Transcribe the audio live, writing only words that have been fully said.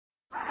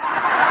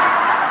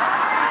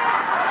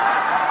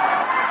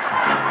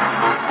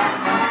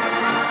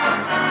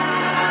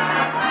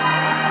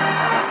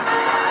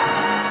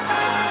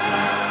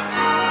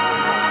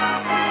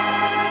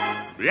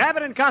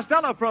Abbott and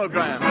Costello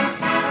program.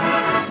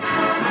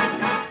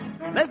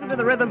 Listen to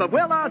the rhythm of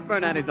Will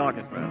Osborne and his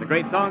orchestra, the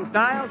great song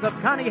styles of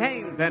Connie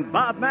Haynes and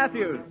Bob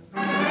Matthews.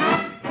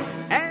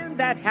 And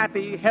that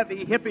happy,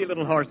 heavy, hippie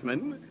little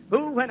horseman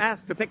who, when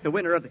asked to pick the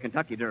winner of the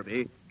Kentucky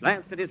Derby,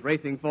 glanced at his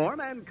racing form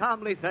and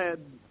calmly said,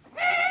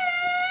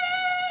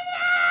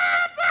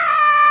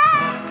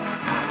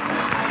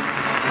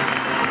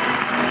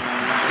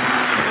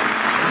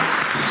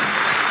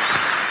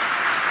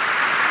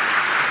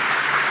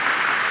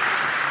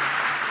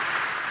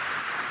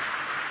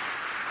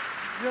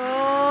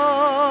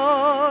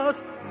 Just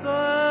say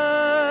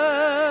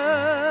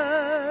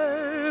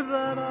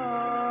that I'm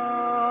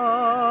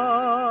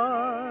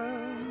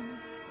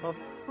a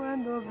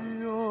friend of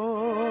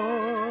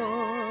yours,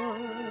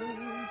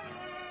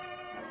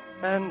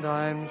 and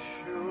I'm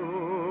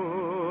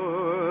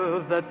sure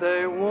that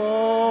they won't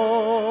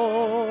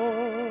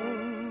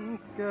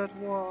get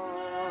wise.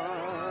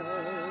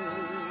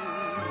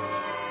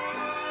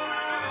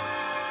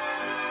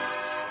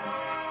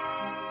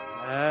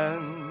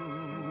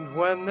 And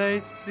when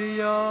they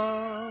see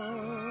us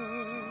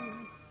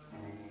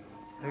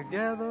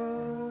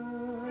together,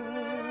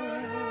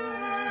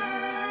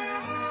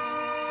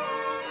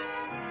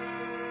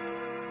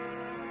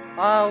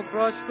 I'll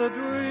brush the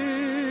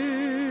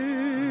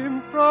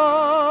dream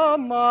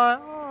from my eyes.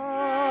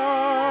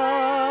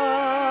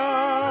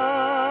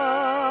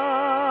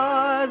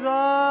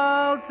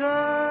 I'll tell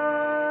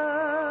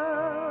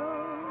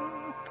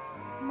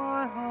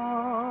my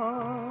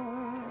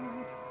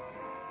heart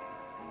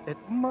it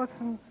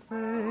mustn't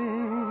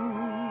sing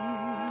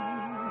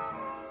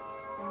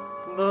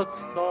the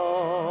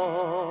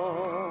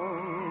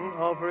song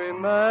of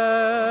remember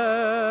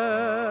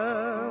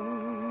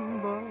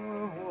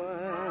when.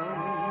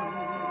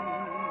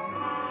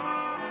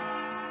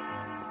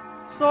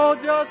 So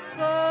just say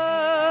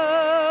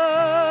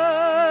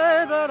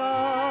that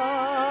I'm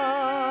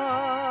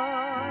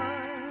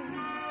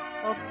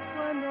a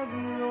friend of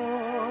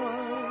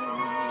yours,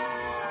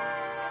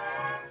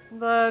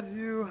 that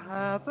you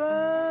happen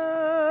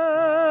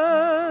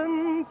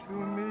to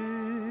meet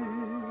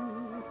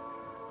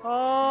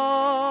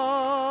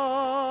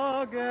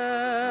again.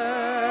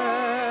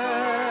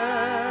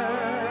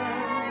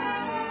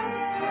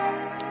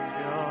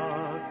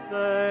 Just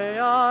say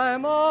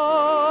I'm a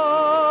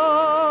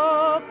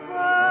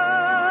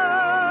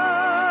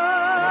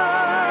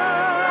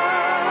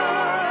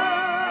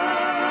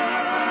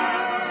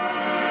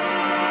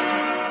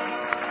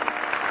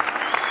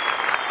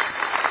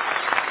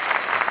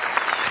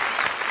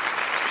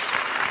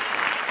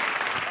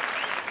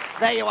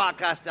There you are,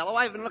 Costello.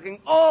 I've been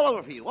looking all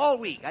over for you all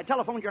week. I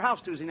telephoned your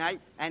house Tuesday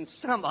night, and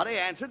somebody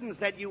answered and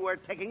said you were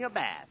taking a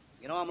bath.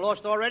 You know I'm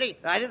lost already?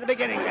 Right at the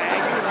beginning. You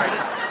heard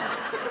it.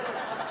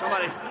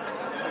 Somebody.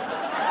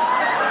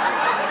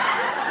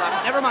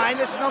 Look, never mind.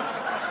 This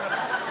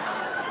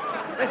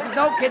is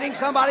no kidding.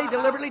 Somebody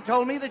deliberately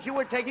told me that you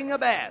were taking a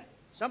bath.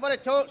 Somebody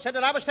said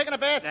that I was taking a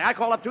bath? I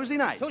called up Tuesday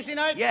night. Tuesday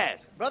night?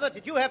 Yes. Brother,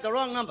 did you have the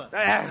wrong number?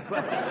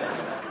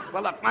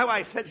 Well, look, my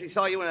wife said she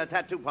saw you in a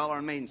tattoo parlor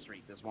on Main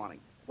Street this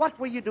morning. What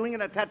were you doing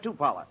in a tattoo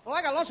parlor? Well,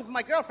 I got lonesome for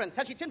my girlfriend,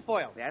 Tessie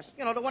Tinfoil. Yes?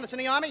 You know, the one that's in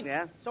the Army?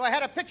 Yeah. So I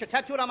had a picture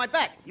tattooed on my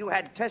back. You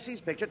had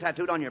Tessie's picture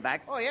tattooed on your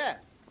back? Oh, yeah,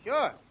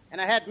 sure. And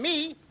I had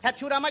me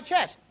tattooed on my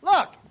chest.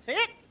 Look, see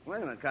it? Wait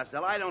a minute,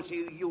 Costello. I don't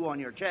see you on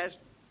your chest.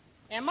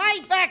 Am I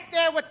back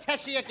there with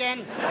Tessie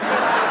again?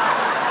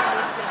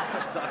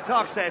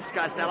 Talk sense,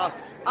 Costello.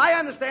 I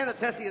understand that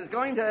Tessie is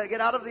going to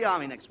get out of the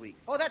Army next week.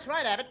 Oh, that's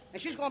right, Abbott.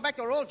 And she's going back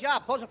to her old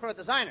job posing for a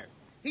designer.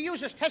 He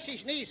uses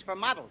Tessie's knees for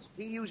models.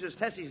 He uses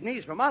Tessie's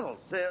knees for models.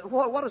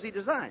 What does he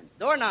design?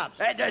 Doorknobs.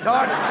 Doorknobs.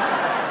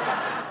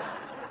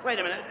 Wait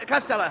a minute.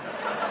 Costello.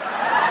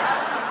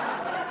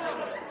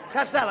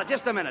 Costello,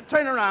 just a minute.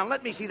 Turn around.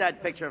 Let me see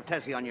that picture of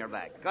Tessie on your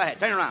back. Go ahead.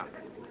 Turn around.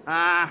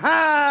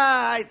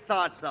 Aha! I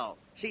thought so.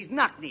 She's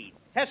knock-kneed.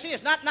 Tessie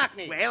is not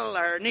knock-kneed. Well,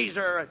 her knees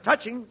are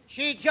touching.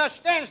 She just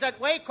stands that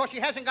way because she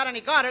hasn't got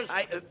any garters.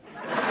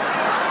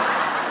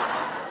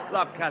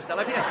 Look,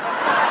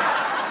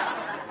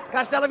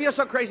 Costello, if you're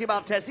so crazy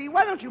about Tessie,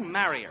 why don't you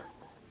marry her?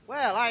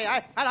 Well,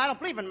 I don't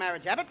believe in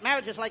marriage, Abbott.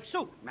 Marriage is like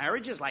soup.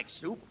 Marriage is like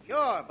soup?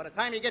 Sure. By the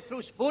time you get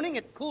through spooning,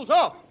 it cools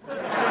off.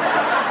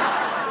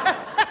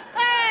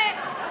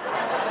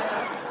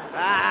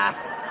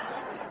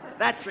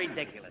 That's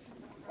ridiculous.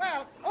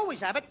 Well,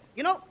 always, Abbott.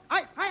 You know,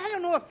 I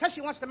don't know if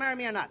Tessie wants to marry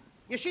me or not.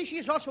 You see,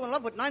 she's also in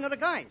love with 9 other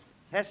guys.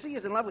 Tessie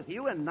is in love with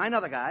you and 9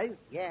 other guys?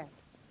 Yeah.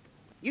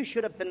 You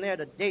should have been there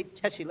the day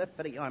Tessie left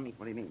for the Army.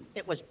 What do you mean?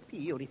 It was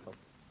beautiful.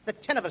 The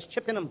 10 of us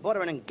chipped in and bought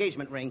her an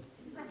engagement ring.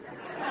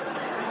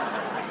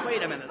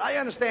 Wait a minute. I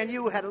understand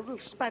you had a little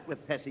spat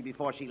with Tessie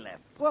before she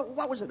left. Well,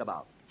 what was it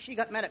about? She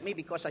got mad at me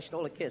because I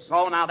stole a kiss.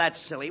 Oh, now that's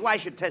silly. Why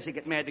should Tessie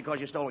get mad because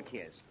you stole a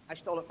kiss? I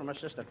stole it from her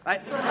sister.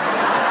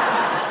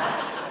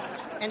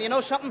 And you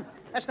know something?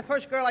 That's the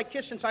first girl I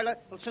kissed since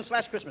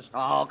last Christmas.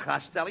 Oh,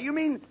 Costello, you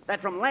mean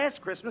that from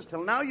last Christmas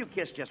till now you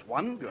kissed just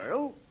one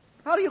girl?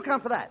 How do you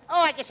account for that?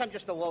 Oh, I guess I'm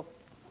just a wolf.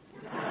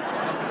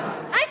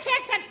 I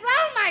can't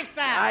control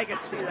myself. I can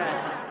see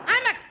that.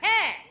 I'm a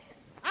cat.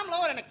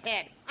 in a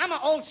cab. I'm an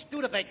old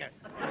Studebaker.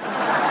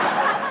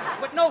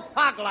 With no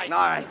fog lights. All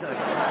right.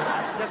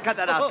 Just cut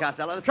that out,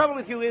 Costello. The trouble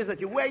with you is that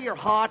you wear your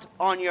heart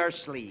on your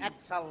sleeve.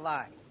 That's a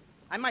lie.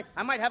 I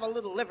might have a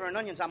little liver and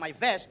onions on my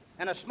vest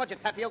and a smudge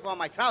of tapioca on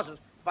my trousers,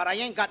 but I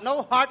ain't got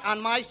no heart on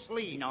my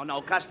sleeve.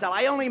 No, Costello.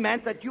 I only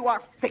meant that you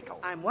are fickle.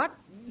 I'm what?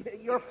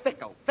 You're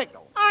fickle.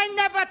 I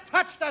never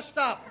touched the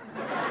stuff.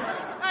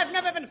 I've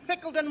never been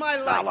fickled in my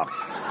life. Now, look.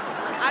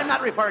 I'm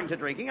not referring to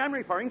drinking. I'm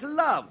referring to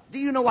love. Do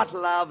you know what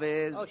love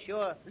is? Oh,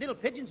 sure. Little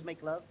pigeons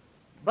make love.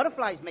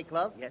 Butterflies make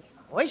love. Yes.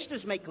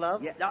 Oysters make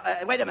love. Yeah. Now,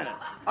 wait a minute.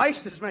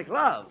 Oysters make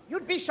love.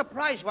 You'd be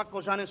surprised what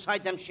goes on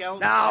inside them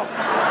shells. Now.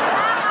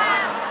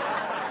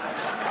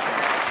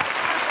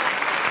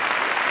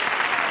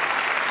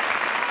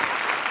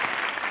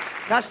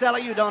 Costello,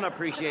 you don't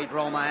appreciate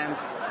romance.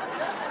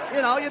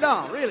 You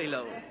don't, really,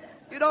 Lou.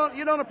 You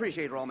don't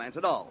appreciate romance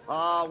at all.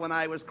 Oh, when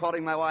I was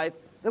courting my wife,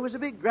 there was a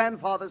big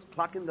grandfather's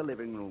clock in the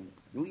living room.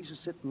 We used to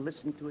sit and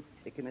listen to it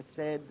tick, and it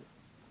said,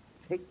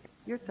 "Take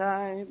your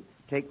time,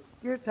 take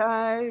your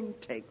time,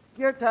 take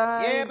your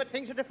time." Yeah, but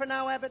things are different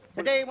now, Abbott.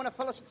 Today, when a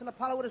fellow sits in the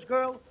parlor with his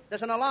girl,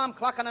 there's an alarm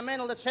clock on the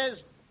mantel that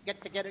says,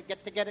 "Get together,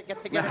 get together,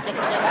 get together, get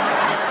together,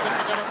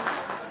 get together."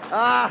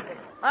 Ah,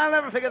 I'll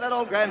never forget that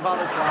old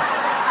grandfather's clock.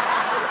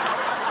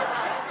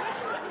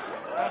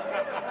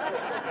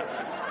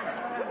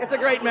 It's a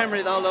great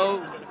memory, though,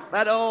 Lou.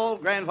 That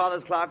old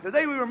grandfather's clock. The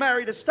day we were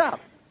married, it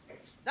stopped.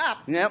 Stop.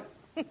 Yep.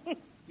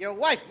 Your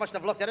wife must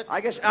have looked at it. I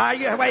guess.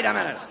 Wait a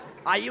minute.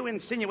 Are you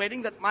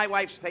insinuating that my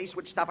wife's face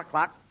would stop a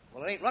clock?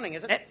 Well, it ain't running,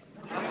 is it?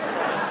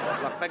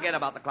 Look, forget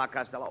about the clock,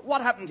 Costello.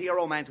 What happened to your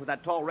romance with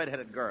that tall,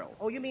 red-headed girl?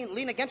 Oh, you mean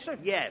lean against her?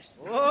 Yes.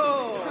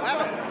 Oh,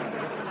 well,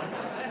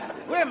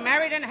 we're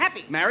married and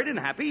happy. Married and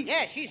happy?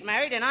 Yeah, she's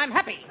married and I'm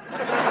happy.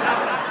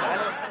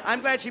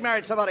 I'm glad she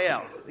married somebody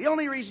else. The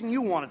only reason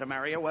you wanted to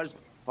marry her was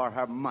for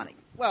her money.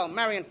 Well,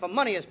 marrying for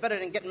money is better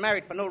than getting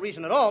married for no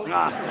reason at all.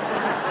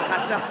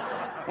 Costello,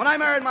 when I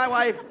married my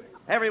wife,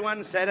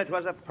 everyone said it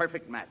was a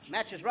perfect match.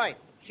 Match is right.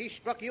 She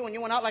struck you and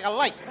you went out like a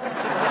light.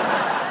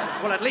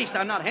 Well, at least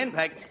I'm not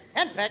henpecked.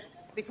 Henpecked?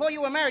 Before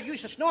you were married, you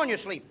used to snore in your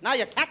sleep. Now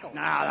you cackle.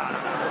 No.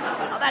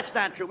 That's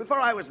not true. Before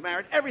I was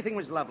married, everything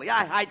was lovely.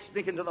 I'd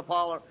sneak into the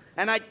parlor,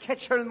 and I'd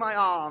catch her in my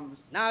arms.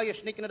 Now you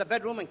sneak into the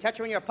bedroom and catch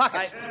her in your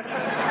pockets.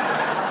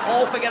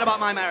 Oh, forget about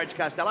my marriage,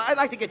 Costello. I'd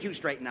like to get you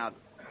straightened out.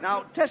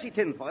 Now, Tessie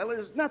Tinfoil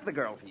is not the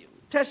girl for you.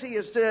 Tessie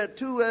is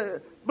too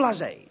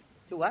blasé.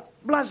 Too what?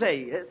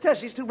 Blasé.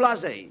 Tessie's too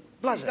blasé.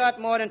 She's got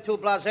more than two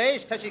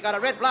blasés. Tessie's got a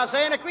red blasé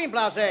and a green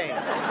blasé.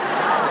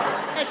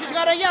 And she's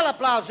got a yellow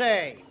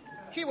blasé.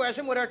 She wears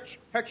them with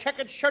her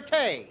checkered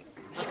skirtay,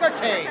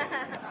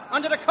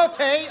 under the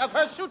cote of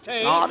her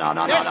soutay. No.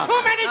 There's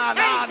too many No. I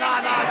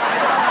don't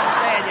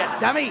understand you,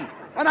 dummy.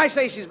 When I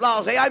say she's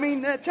blasé, I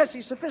mean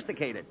Tessie's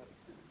sophisticated.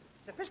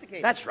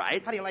 Sophisticated? That's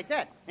right. How do you like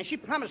that? And she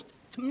promised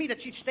to me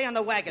that she'd stay on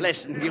the wagon.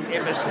 Listen, you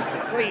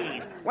imbecile,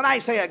 please. When I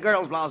say a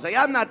girl's blasé,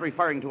 I'm not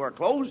referring to her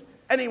clothes.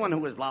 Anyone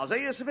who is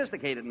blasé is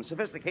sophisticated, and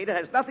sophisticated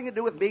has nothing to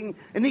do with being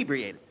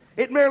inebriated.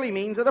 It merely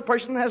means that a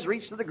person has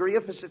reached a degree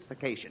of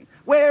sophistication,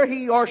 where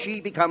he or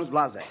she becomes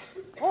blasé.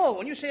 Oh,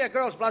 when you say a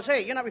girl's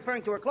blasé, you're not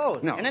referring to her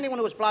clothes. No. And anyone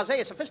who is blasé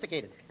is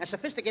sophisticated. And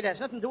sophisticated has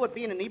nothing to do with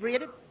being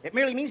inebriated. It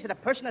merely means that a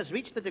person has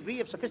reached the degree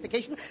of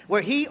sophistication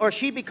where he or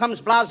she becomes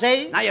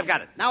blasé. Now you've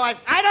got it. Now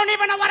I don't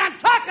even know what I'm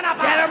talking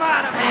about. Get him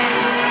out of here.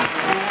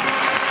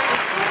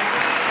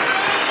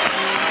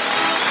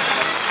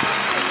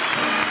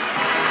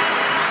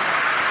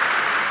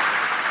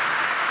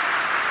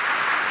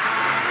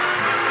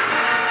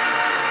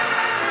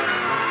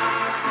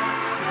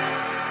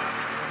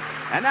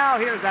 And now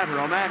here's that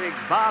romantic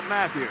Bob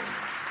Matthews.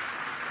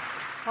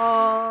 I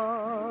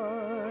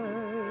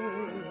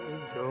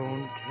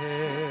don't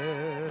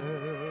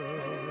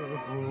care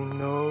who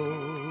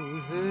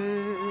knows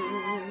it.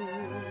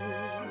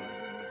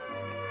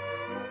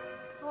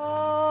 I'm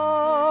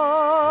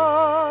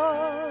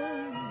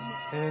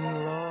in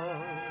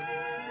love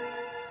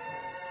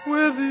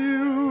with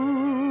you.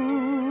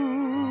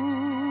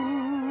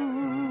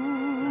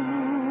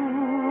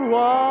 I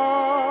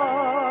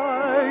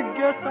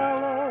guess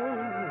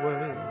I'll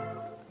always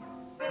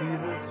be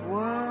this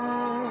way.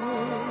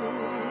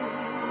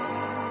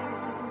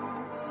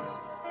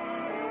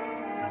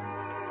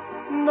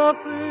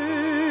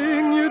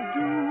 Nothing you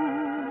do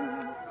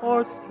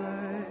or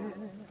say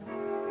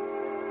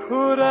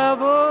could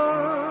ever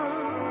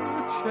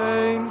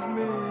change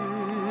me.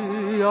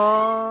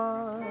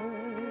 I'm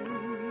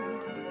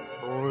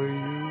for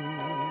you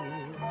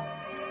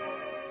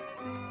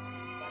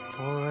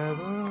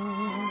forever.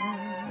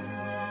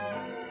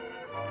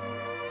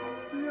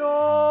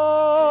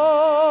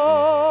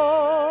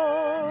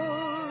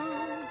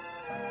 Yours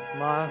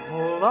my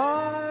whole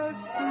life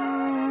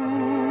through.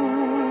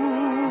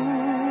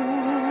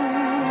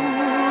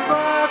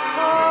 That's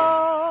how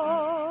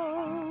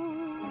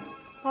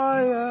I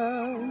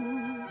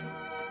am,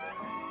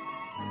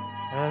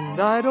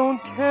 and I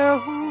don't care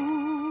who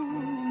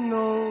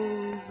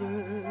knows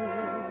it.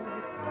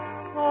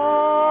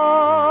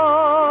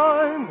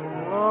 I'm in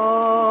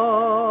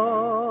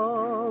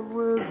love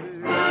with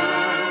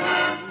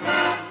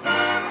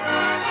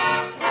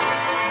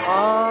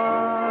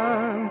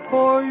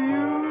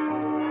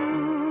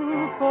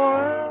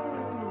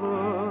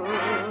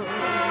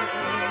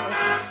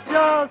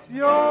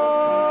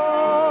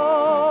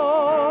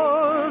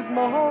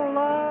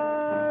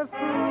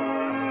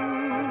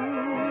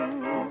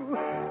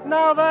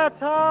Now that's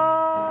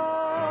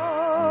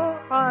how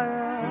I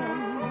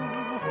am,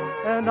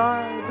 and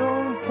I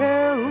don't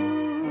care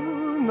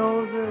who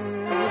knows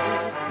it.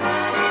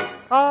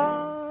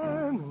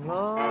 I'm in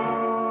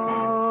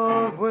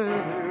love with you.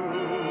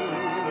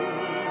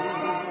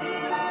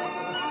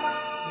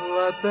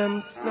 Let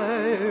them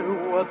say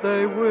what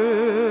they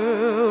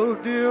will,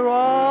 dear,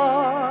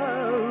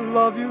 I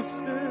love you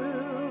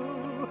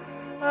still,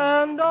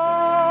 and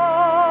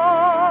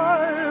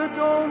I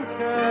don't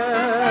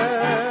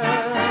care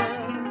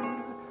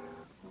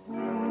who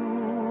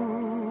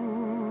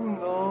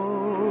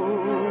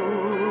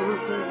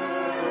knows it.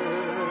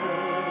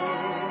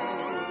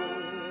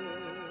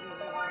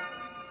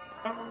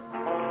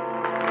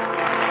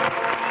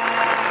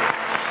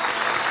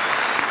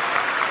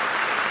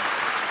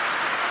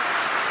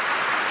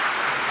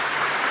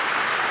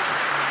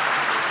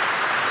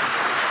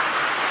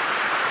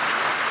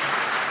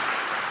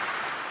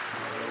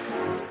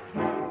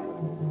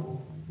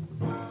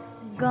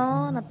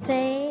 Gonna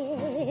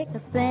take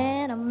a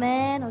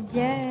sentimental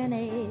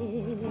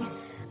journey.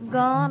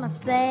 Gonna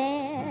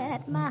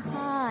set my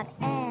heart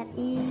at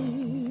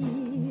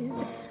ease.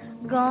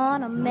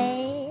 Gonna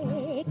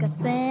make a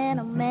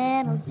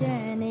sentimental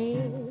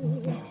journey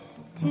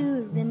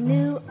to the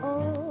new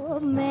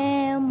old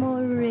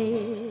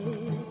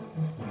memories.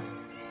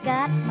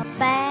 Got my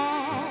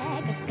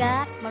bag, I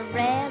got my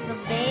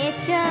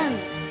reservation.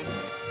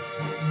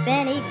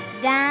 Spent each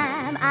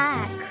dime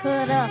I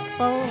could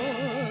afford.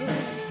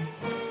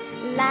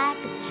 Like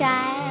a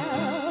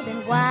child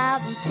in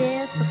wild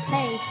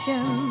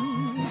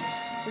anticipation,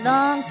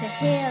 long to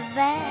hear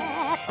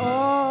that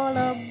all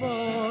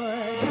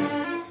aboard.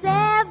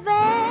 7,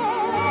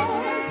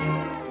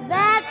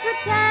 that's the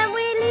time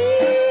we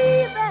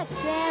leave at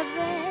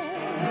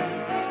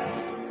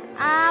 7.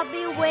 I'll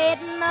be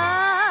waiting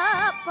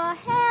up for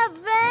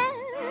heaven,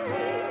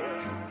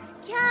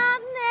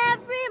 counting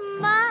every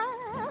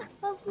mile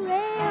of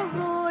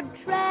railroad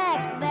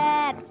track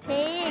that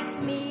takes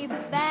me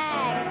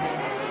back.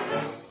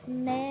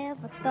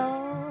 Never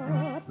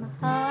thought my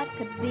heart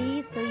could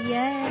be so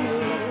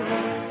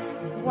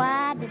yearning.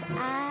 Why did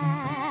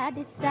I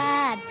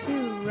decide to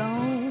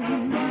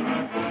roam?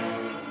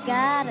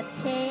 Gotta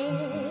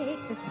take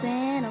the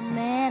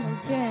sentimental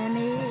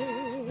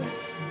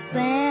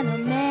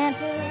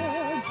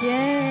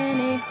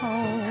journey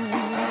home.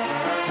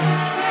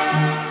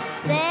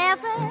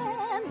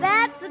 7,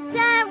 that's the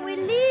time we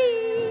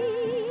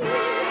leave.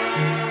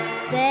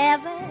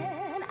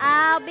 7,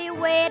 I'll be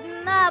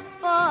waiting up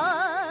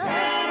for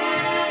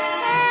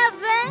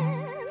heaven,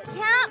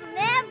 counting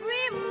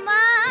every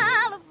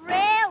mile of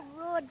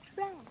railroad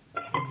track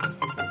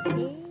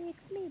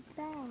takes me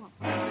back.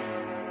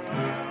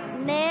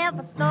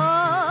 Never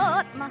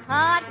thought my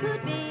heart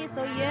could be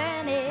so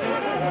yearning.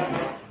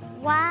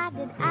 Why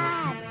did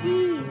I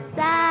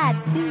decide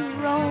to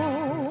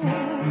roam?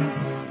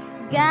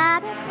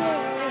 Gotta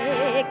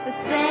take the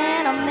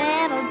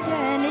sentimental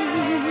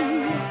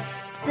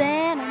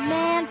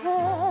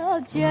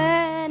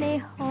journey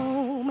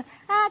home.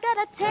 I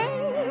gotta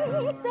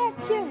take that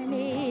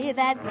journey,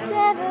 that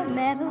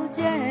sentimental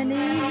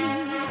journey,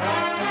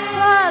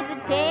 'cause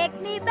it takes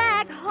me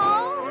back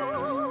home.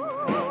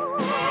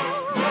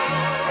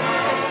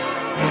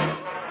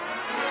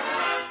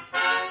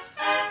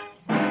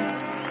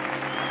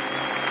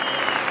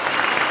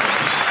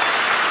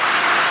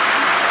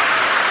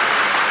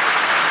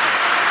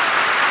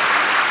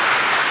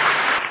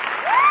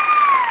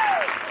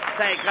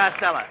 Say,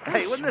 Costello,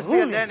 hey, wouldn't this be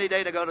a dandy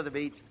day to go to the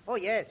beach? Oh,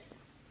 yes.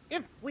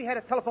 If we had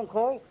a telephone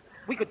call,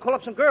 we could call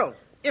up some girls.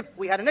 If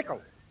we had a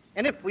nickel.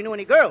 And if we knew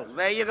any girls.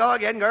 There you go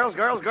again, girls,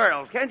 girls,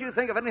 girls. Can't you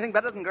think of anything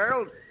better than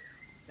girls?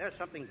 There's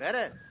something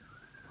better.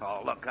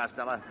 Oh, look,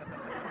 Costello.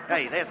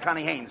 Hey, there's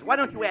Connie Haynes. Why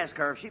don't you ask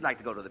her if she'd like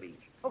to go to the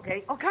beach?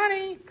 Okay. Oh,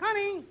 Connie.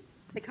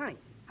 Hey, Connie,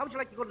 how would you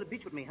like to go to the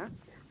beach with me, huh?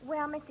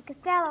 Well, Mr.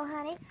 Costello,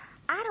 honey,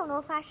 I don't know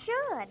if I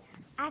should.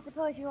 I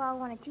suppose you all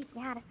want to teach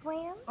me how to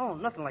swim? Oh,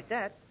 nothing like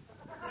that.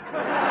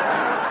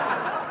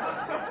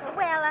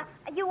 Well,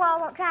 you all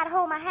won't try to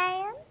hold my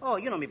hand? Oh,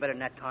 you know me better than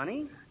that,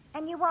 Connie.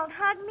 And you won't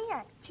hug me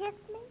or kiss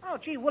me? Oh,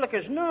 gee,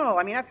 Willikers, no.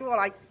 I mean, after all,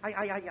 I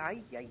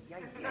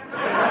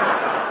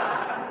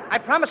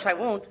promise I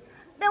won't.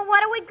 Then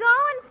what are we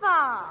going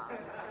for?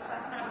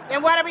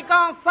 Then what are we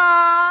going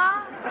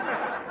for?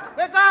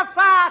 We're going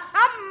for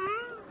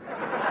something.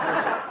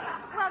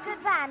 Well,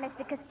 goodbye,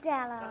 Mr.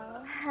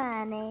 Costello,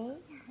 honey.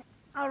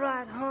 All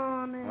right,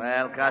 honey.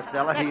 Well,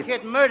 Costello, That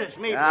kid murders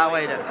me. Now,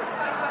 wait a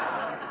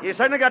minute. You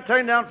certainly got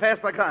turned down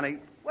fast by Connie.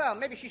 Well,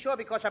 maybe she saw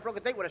because I broke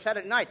a date with her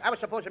Saturday night. I was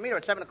supposed to meet her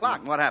at 7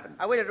 o'clock. What happened?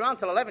 I waited around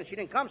till 11. She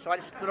didn't come, so I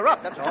just stood her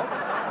up, that's all.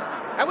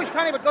 I wish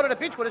Connie would go to the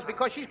beach with us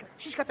because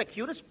she's got the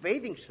cutest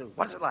bathing suit.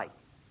 What is it like?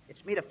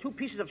 It's made of 2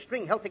 pieces of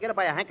string held together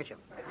by a handkerchief.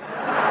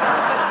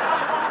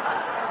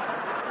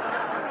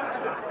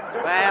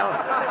 Well,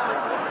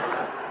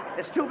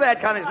 it's too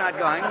bad Connie's not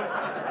going.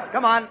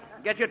 Come on,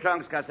 get your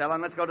trunks, Costello,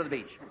 and let's go to the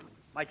beach.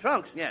 My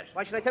trunks? Yes.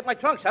 Why should I take my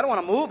trunks? I don't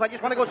want to move. I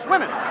just want to go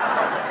swimming.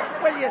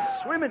 Well, you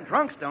swim in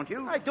trunks, don't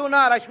you? I do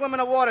not. I swim in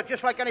the water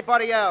just like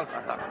anybody else.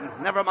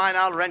 Never mind,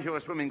 I'll rent you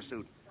a swimming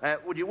suit.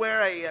 Would you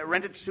wear a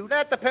rented suit?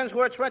 That depends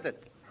where it's rented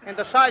and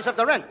the size of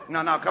the rent.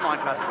 No, come on,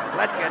 Costello.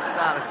 Let's get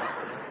started.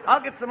 I'll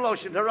get some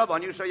lotion to rub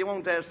on you so you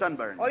won't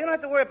sunburn. Oh, you don't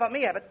have to worry about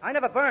me, Abbott. I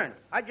never burn.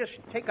 I just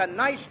take a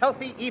nice,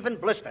 healthy, even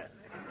blister.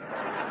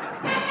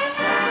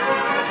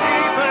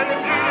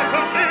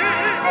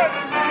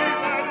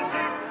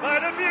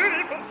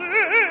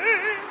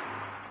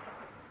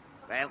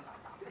 Well,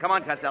 come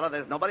on, Costello.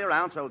 There's nobody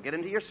around, so get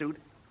into your suit.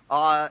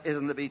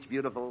 Isn't the beach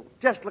beautiful?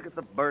 Just look at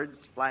the birds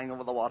flying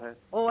over the water.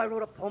 Oh, I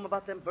wrote a poem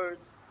about them birds.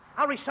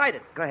 I'll recite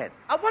it. Go ahead.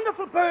 A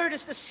wonderful bird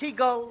is the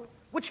seagull,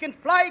 which can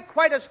fly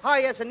quite as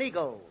high as an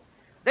eagle.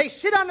 They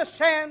sit on the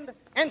sand,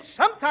 and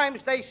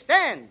sometimes they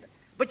stand,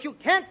 but you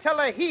can't tell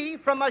a he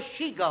from a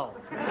she-gull.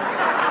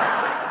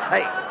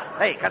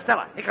 Hey,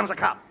 Costello, here comes a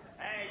cop.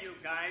 Hey, you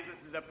guys,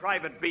 this is a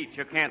private beach.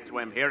 You can't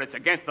swim here. It's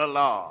against the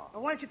law.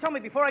 Well, why didn't you tell me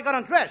before I got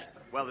undressed?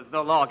 Well, there's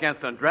no law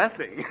against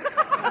undressing.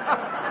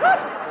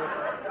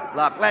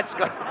 Look, let's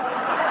go.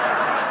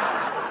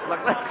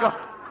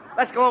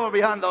 Let's go over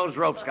behind those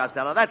ropes,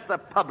 Costello. That's the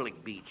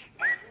public beach.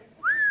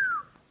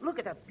 Look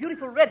at that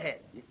beautiful redhead.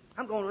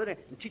 I'm going with her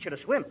and teach her to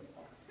swim.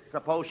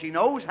 Suppose she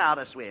knows how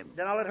to swim.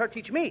 Then I'll let her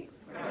teach me.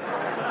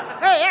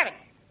 Hey, Abbott,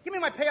 give me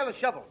my pail and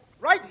shovel.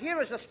 Right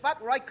here is the spot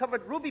where I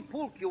covered Ruby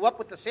Pool Cue up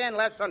with the sand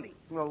last Sunday.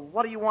 Well,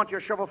 what do you want your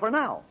shovel for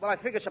now? Well, I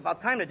figure it's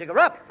about time to dig her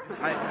up.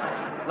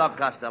 Look,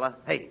 Costello.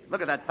 Hey,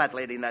 look at that fat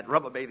lady in that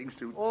rubber bathing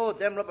suit. Oh,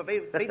 them rubber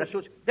bathing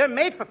suits. They're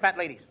made for fat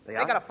ladies. They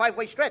got a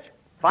 5-way stretch.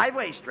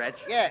 5-way stretch?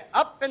 Yeah,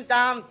 up and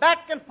down,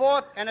 back and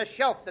forth, and a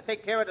shelf to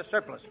take care of the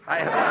surplus.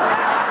 Hey,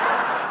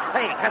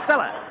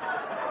 Costello.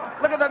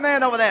 Look at the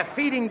man over there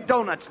feeding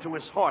donuts to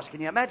his horse. Can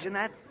you imagine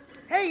that?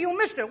 Hey, you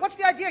mister, what's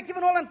the idea of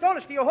giving all them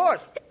donuts to your horse?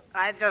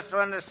 I just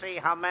want to see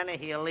how many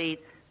he'll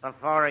eat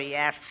before he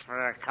asks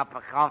for a cup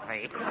of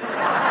coffee.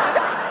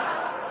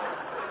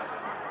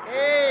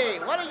 Hey,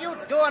 what are you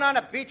doing on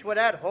the beach with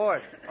that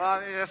horse?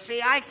 Well, you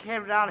see, I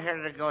came down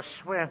here to go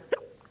swim.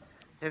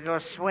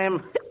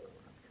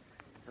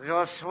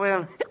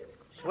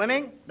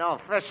 Swimming? No,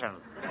 fishing.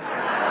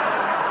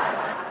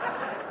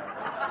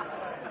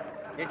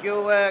 Did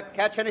you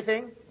catch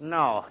anything?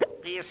 No.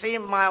 You see,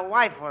 my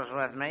wife was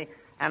with me,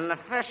 and the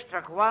fish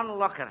took one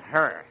look at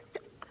her.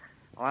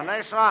 When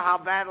they saw how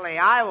badly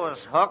I was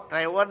hooked,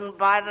 they wouldn't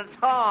bite at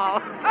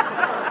all.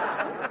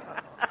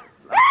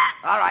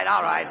 All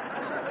right.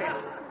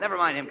 Never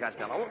mind him,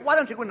 Costello. Why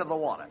don't you go into the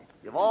water?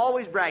 You've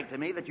always bragged to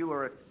me that you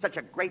were such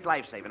a great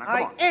lifesaver. Now,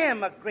 come on. I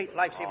am a great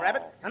lifesaver,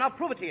 Abbott, and I'll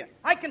prove it to you.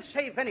 I can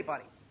save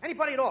anybody.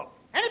 Anybody at all.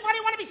 Anybody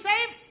want to be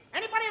saved?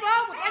 Anybody at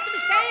all would like to be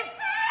saved?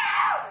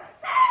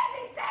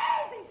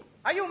 Save me!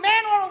 Are you a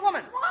man or a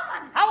woman?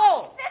 Woman! How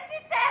old?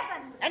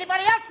 57!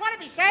 Anybody else want to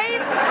be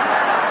saved?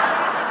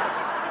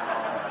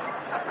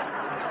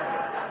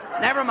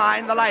 Never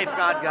mind. The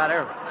lifeguard got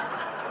her.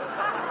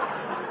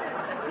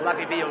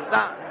 Lucky for you.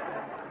 Now,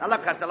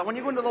 look, Costello, when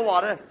you go into the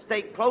water,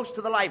 stay close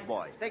to the life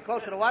boy. Stay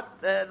close to the what?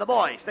 The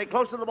boy. Stay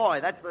close to the boy.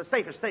 That's the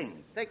safest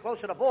thing. Stay close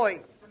to the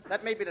boy.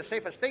 That may be the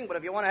safest thing, but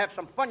if you want to have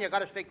some fun, you got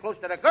to stay close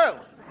to the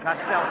girls.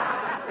 Costello,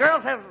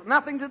 girls have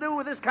nothing to do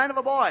with this kind of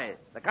a boy.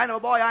 The kind of a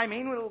boy I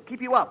mean will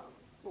keep you up.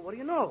 Well, what do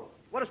you know?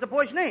 What is the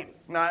boy's name?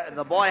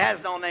 The boy has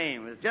no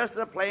name. It's just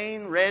a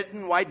plain red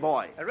and white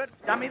boy. A red...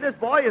 Dummy, this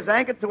boy is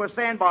anchored to a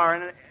sandbar,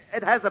 and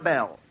it has a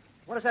bell.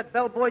 What is that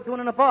bellboy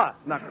doing in a bar?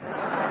 No,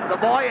 the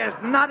boy is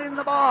not in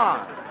the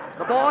bar.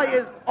 The boy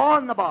is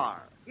on the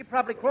bar. He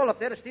probably crawled up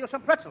there to steal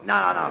some pretzels. No.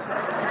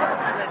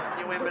 Listen,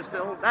 you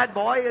imbecile. That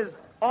boy is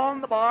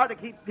on the bar to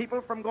keep people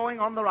from going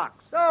on the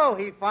rocks. So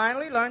he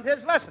finally learned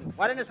his lesson.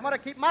 Why didn't his mother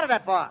keep him out of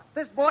that bar?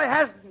 This boy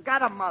hasn't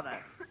got a mother.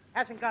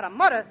 Hasn't got a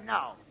mother?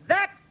 No.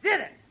 That did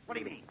it. What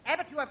do you mean?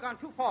 Abbott, you have gone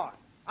too far.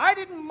 I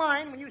didn't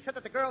mind when you said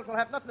that the girls will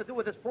have nothing to do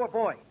with this poor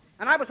boy.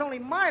 And I was only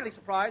mildly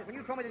surprised when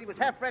you told me that he was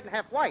half red and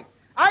half white.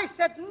 I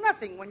said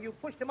nothing when you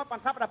pushed him up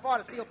on top of the bar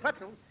to steal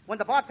pretzels when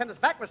the bartender's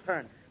back was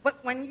turned.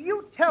 But when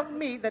you tell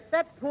me that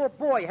that poor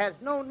boy has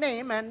no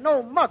name and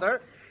no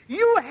mother,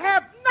 you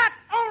have not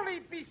only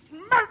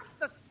besmirched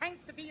the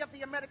sanctity of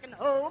the American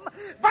home,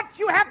 but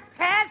you have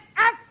cast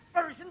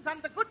aspersions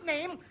on the good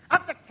name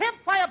of the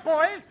Campfire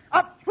Boys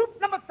of Troop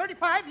Number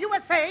 35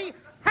 USA,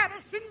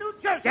 Patterson, New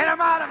Jersey. Get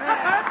him out of here.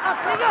 Of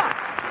New York.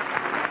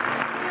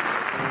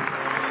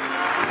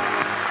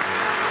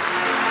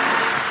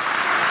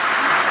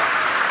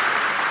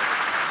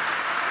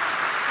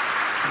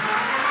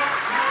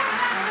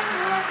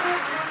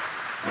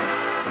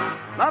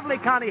 Lovely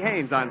Connie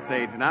Haynes on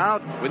stage now.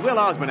 With Will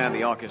Osborne and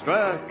the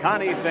orchestra,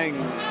 Connie sings...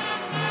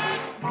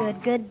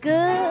 Good, good, good.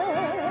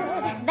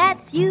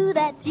 That's you,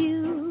 that's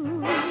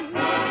you.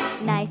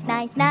 Nice,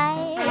 nice,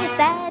 nice.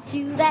 That's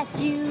you, that's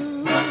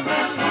you.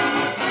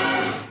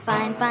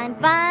 Fine, fine,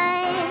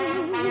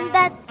 fine.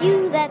 That's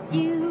you, that's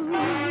you.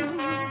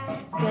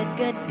 Good,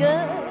 good,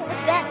 good.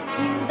 That's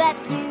you,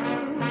 that's you.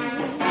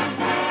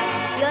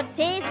 Your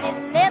tasty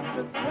lips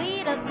are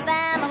sweeter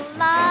than a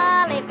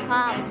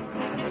lollipop.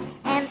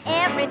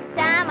 Every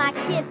time I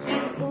kiss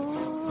you,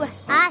 ooh,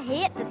 I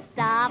hate to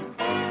stop.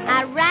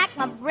 I rack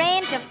my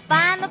brain to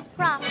find the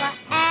proper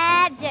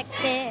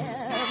adjective,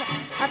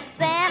 a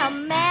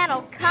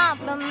sentimental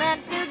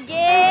compliment to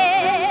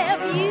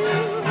give you.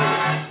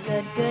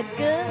 Good, good,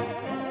 good.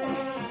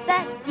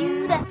 That's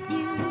you, that's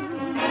you.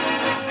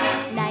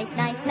 Nice,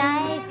 nice,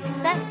 nice.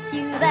 That's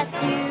you,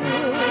 that's you.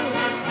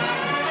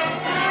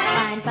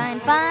 Fine, fine,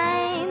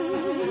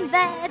 fine.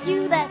 That's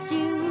you, that's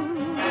you.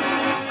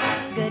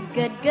 Good,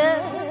 good,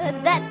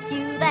 good. That's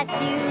you,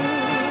 that's you.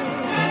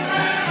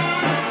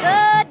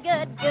 Good,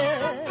 good,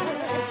 good.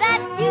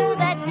 That's you,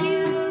 that's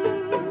you.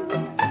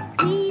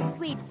 Sweet,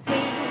 sweet,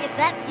 sweet.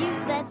 That's you,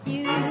 that's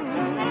you.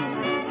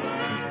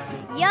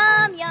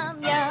 Yum,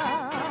 yum,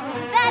 yum.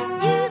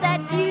 That's you,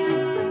 that's you.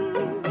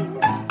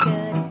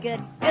 Good,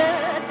 good,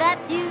 good.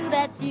 That's you,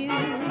 that's you.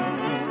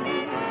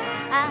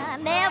 I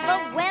never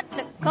went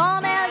to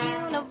Cornell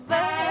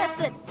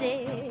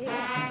University.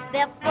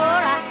 Therefore,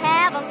 I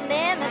have a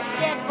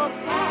limited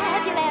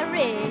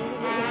vocabulary.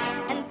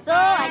 And so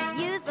I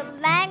use the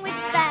language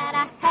that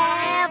I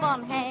have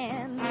on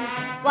hand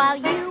while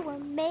you were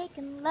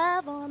making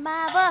love on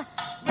my veranda.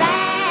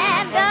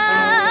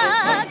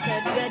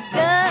 Good, good,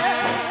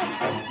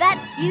 good.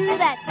 That's you,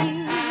 that's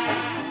you.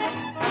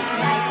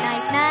 Nice,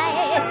 nice,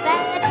 nice.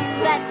 That's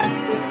you, that's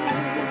you.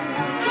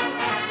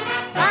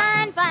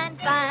 Fine, fine,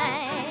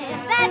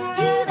 fine. That's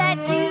you,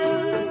 that's you.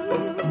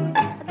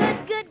 Good,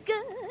 good,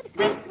 good.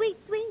 Sweet, sweet,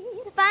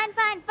 sweet. Fine,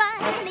 fine,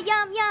 fine.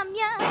 Yum, yum,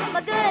 yum.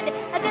 A good,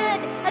 a good,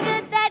 a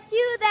good. That's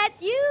you,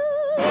 that's you.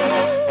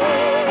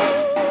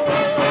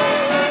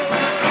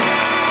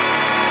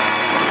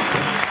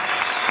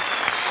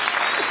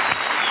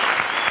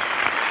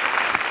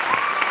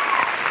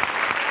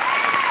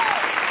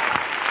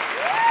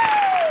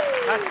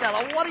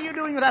 Costello, what are you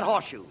doing with that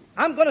horseshoe?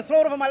 I'm going to throw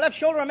it over my left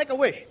shoulder and make a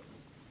wish.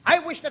 I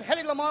wish that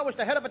Hedy Lamarr was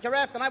the head of a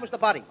giraffe and I was the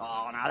body.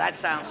 Oh, now that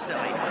sounds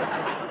silly.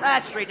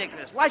 That's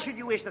ridiculous. Why should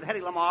you wish that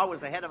Hedy Lamarr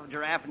was the head of a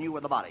giraffe and you were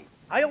the body?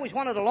 I always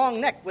wanted a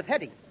long neck with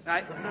Hedy.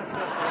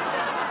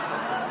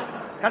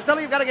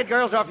 Costello, you've got to get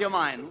girls off your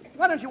mind.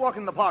 Why don't you walk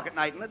in the park at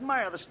night and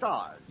admire the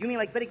stars? You mean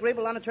like Betty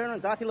Grable, Lana Turner,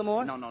 and Dorothy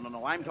Lamour?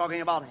 No. I'm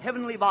talking about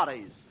heavenly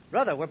bodies.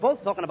 Brother, we're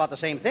both talking about the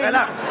same thing. Hey,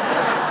 look,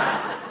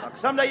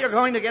 someday you're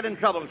going to get in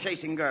trouble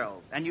chasing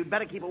girls, and you'd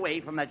better keep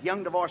away from that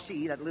young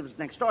divorcee that lives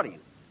next door to you.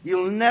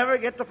 You'll never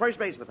get to first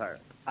base with her.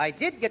 I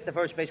did get to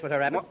first base with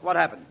her, Abbott. What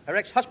happened? Her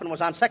ex-husband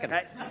was on second.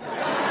 Hey,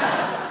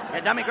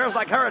 dummy, girls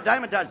like her a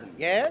dime a dozen.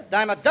 Yeah?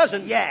 Dime a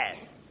dozen? Yeah.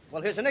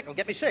 Well, here's a nickel.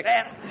 Get me six.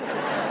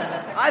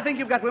 I think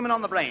you've got women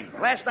on the brain.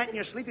 Last night in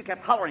your sleep, you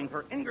kept hollering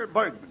for Ingrid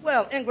Bergman.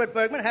 Well, Ingrid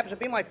Bergman happens to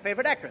be my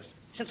favorite actress.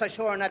 Since I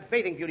saw her in that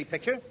bathing beauty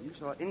picture. You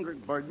saw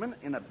Ingrid Bergman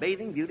in a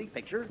bathing beauty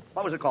picture?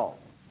 What was it called?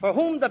 For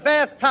Whom the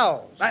Bath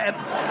Towels.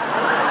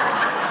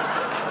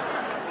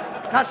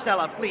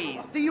 Costello, please.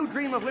 Do you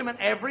dream of women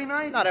every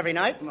night? Not every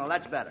night. No,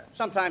 that's better.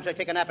 Sometimes I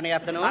take a nap in the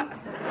afternoon.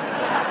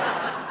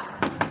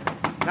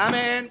 Come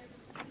in.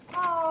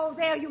 Oh,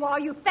 there you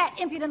are, you fat,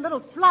 impudent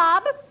little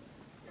slob.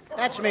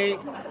 That's me.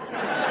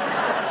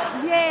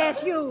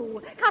 Yes, you.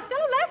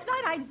 Costello, last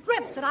night I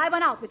dreamt that I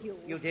went out with you.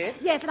 You did?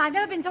 Yes, and I've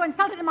never been so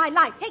insulted in my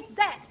life. Take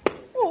that.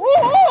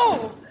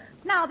 Ooh.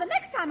 Now, the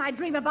next time I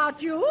dream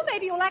about you,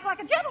 maybe you'll act like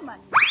a gentleman.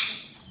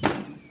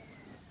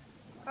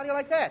 How do you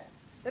like that?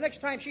 The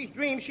next time she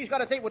dreams she's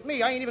got a date with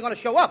me, I ain't even going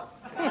to show up.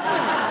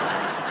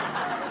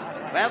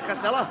 Well,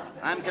 Costello,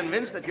 I'm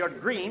convinced that your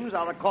dreams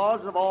are the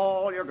cause of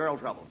all your girl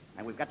trouble,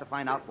 and we've got to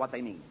find out what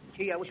they mean.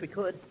 Gee, I wish we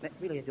could.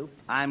 Really, I do.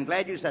 I'm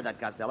glad you said that,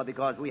 Costello,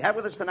 because we have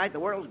with us tonight the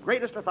world's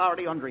greatest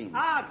authority on dreams.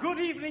 Good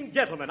evening,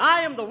 gentlemen.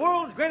 I am the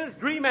world's greatest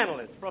dream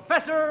analyst,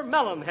 Professor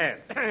Melonhead.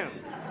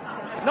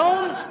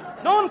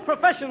 known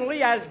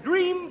professionally as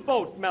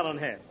Dreamboat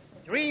Melonhead.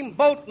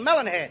 Dreamboat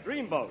Melonhead.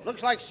 Dreamboat.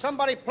 Looks like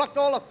somebody plucked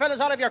all the feathers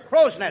out of your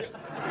crow's nest.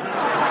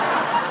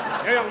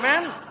 Hey, young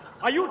man,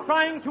 are you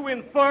trying to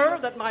infer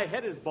that my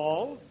head is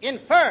bald?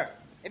 Infer?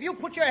 If you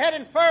put your head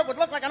in fur, it would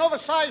look like an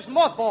oversized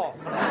mothball.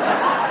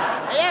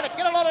 Hey, Abbott,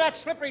 get a load of that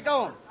slippery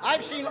dome.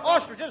 I've seen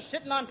ostriches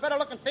sitting on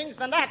better-looking things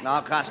than that.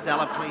 No,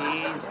 Costello,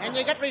 please. And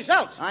you get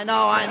results. I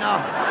know.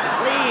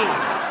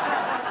 Please.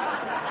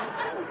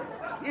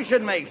 You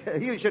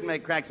shouldn't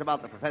make cracks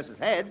about the professor's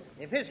head.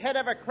 If his head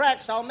ever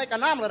cracks, I'll make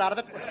an omelet out of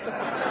it.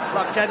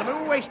 Look, gentlemen,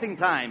 we're wasting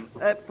time.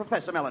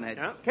 Professor Melonhead,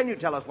 Can you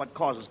tell us what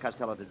causes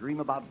Costello to dream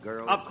about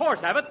girls? Of course,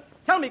 Abbott.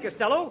 Tell me,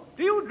 Costello,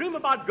 do you dream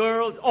about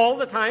girls all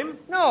the time?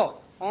 No,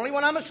 only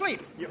when I'm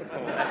asleep.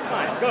 That's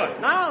fine. Good.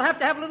 Now I'll have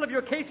to have a little of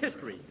your case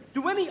history.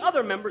 Do any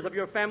other members of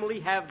your family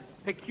have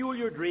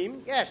peculiar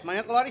dreams? Yes, my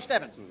Uncle Artie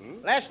Stebbins.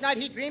 Mm-hmm. Last night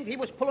he dreamed he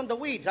was pulling the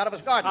weeds out of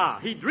his garden.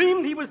 He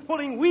dreamed he was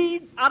pulling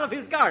weeds out of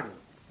his garden.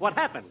 What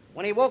happened?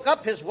 When he woke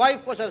up, his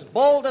wife was as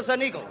bold as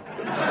an eagle. All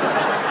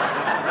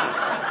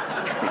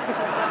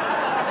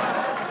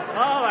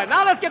right,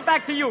 now let's get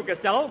back to you,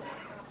 Costello.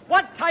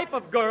 What type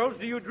of girls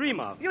do you dream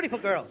of? Beautiful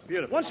girls.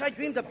 Beautiful. Once I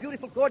dreamed of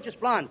beautiful, gorgeous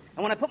blonde,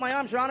 and when I put my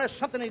arms around her,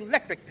 something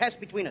electric passed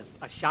between us.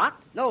 A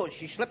shot? No,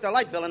 she slipped her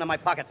light bill into my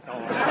pocket.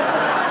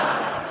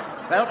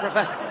 Well,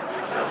 Professor...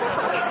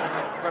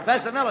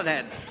 Professor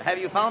Millenhead, have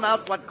you found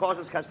out what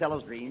causes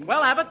Costello's dream?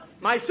 Well, Abbott,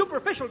 my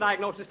superficial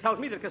diagnosis tells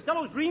me that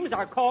Costello's dreams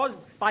are caused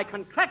by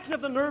contraction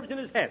of the nerves in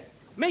his head,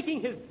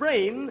 making his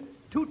brain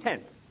too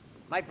tense.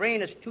 My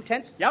brain is too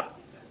tense? Yep.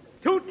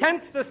 Too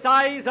tense the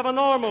size of a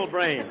normal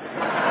brain.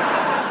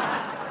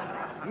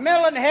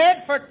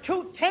 Melonhead, for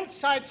 2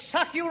 tenths, I'd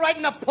sock you right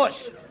in the puss.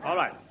 All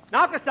right.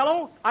 Now,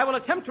 Costello, I will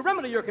attempt to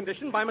remedy your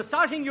condition by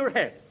massaging your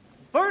head.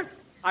 First,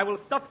 I will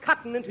stuff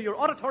cotton into your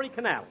auditory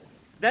canal.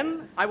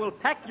 Then, I will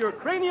pack your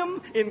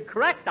cranium in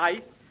cracked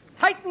ice,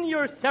 tighten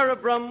your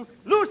cerebrum,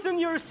 loosen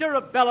your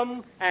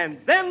cerebellum,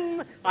 and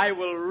then I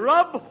will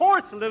rub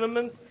horse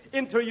liniment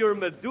into your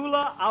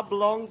medulla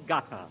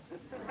oblongata.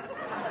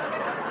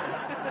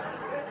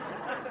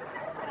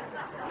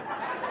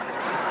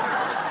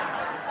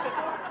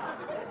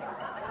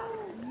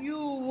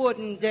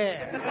 Wouldn't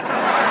dare.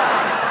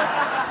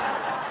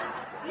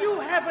 You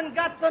haven't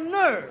got the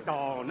nerve.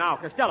 Oh, now,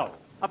 Costello,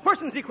 a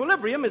person's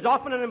equilibrium is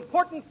often an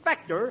important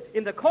factor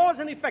in the cause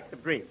and effect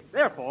of dreams.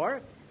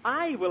 Therefore,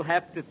 I will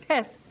have to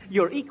test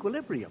your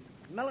equilibrium.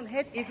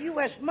 Melonhead, if you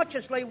as much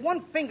as lay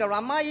one finger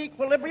on my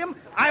equilibrium,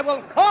 I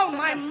will call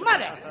my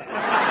mother.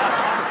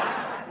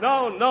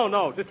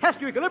 No. To test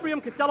your equilibrium,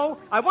 Costello,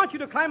 I want you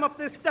to climb up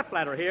this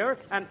stepladder here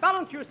and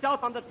balance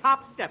yourself on the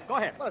top step. Go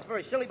ahead. Well, it's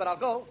very silly, but I'll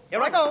go.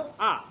 Here I go.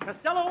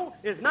 Costello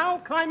is now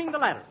climbing the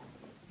ladder.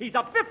 He's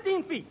up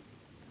 15 feet.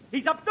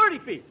 He's up 30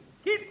 feet.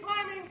 Keep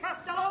climbing,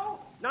 Costello.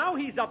 Now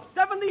he's up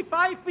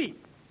 75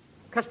 feet.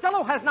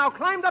 Costello has now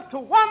climbed up to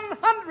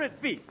 100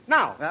 feet.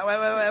 Now.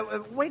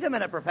 Wait a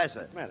minute,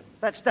 Professor.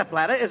 That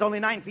stepladder is only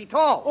 9 feet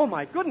tall. Oh,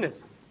 my goodness.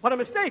 What a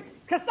mistake.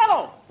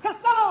 Costello,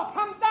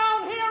 come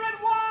down here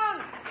at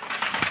once.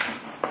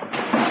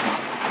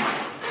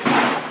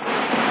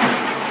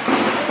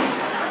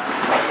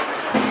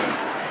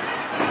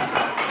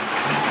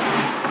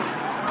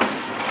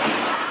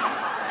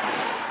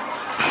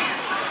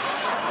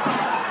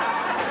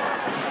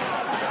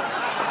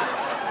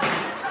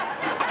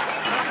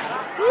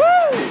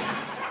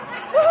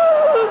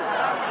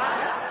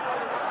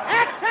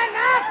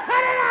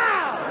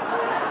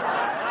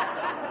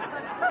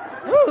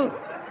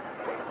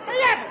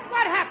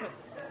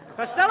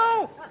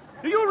 Costello,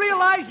 do you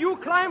realize you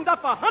climbed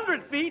up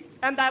 100 feet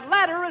and that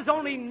ladder is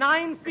only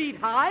 9 feet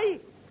high?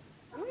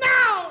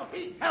 Now,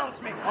 he tells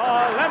me.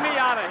 Oh, let me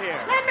out of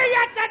here. Let me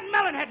at that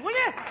melonhead, will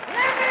you?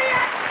 Let me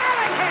at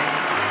melonhead.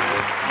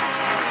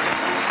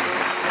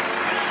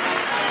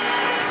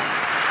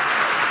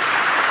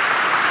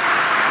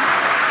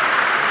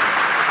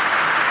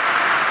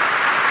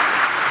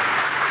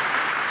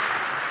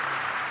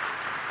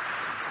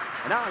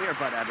 And now here,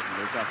 Bud Abbott and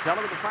Lou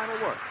Costello with the final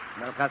word.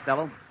 Well,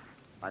 Costello,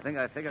 I think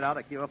I figured out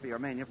a cure for your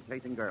mania for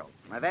chasing girls.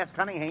 I've asked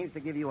Connie Haynes to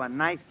give you a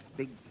nice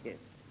big kiss.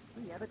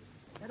 Hey, Abbott,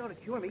 that ought to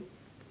cure me.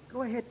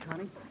 Go ahead,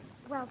 Connie.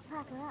 Well,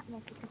 pucker up,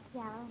 Mr.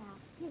 Costello, and I'll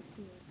kiss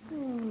you.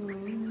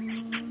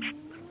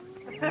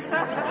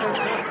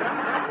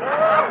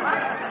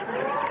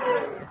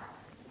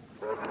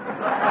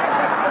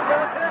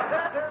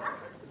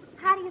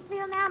 How do you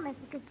feel now, Mr.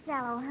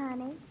 Costello,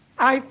 honey?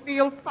 I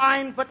feel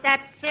fine, but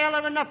that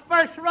sailor in the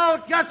first row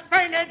just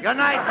fainted. Good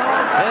night,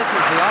 folks. This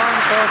is the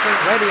Armed Forces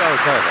Radio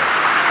Service.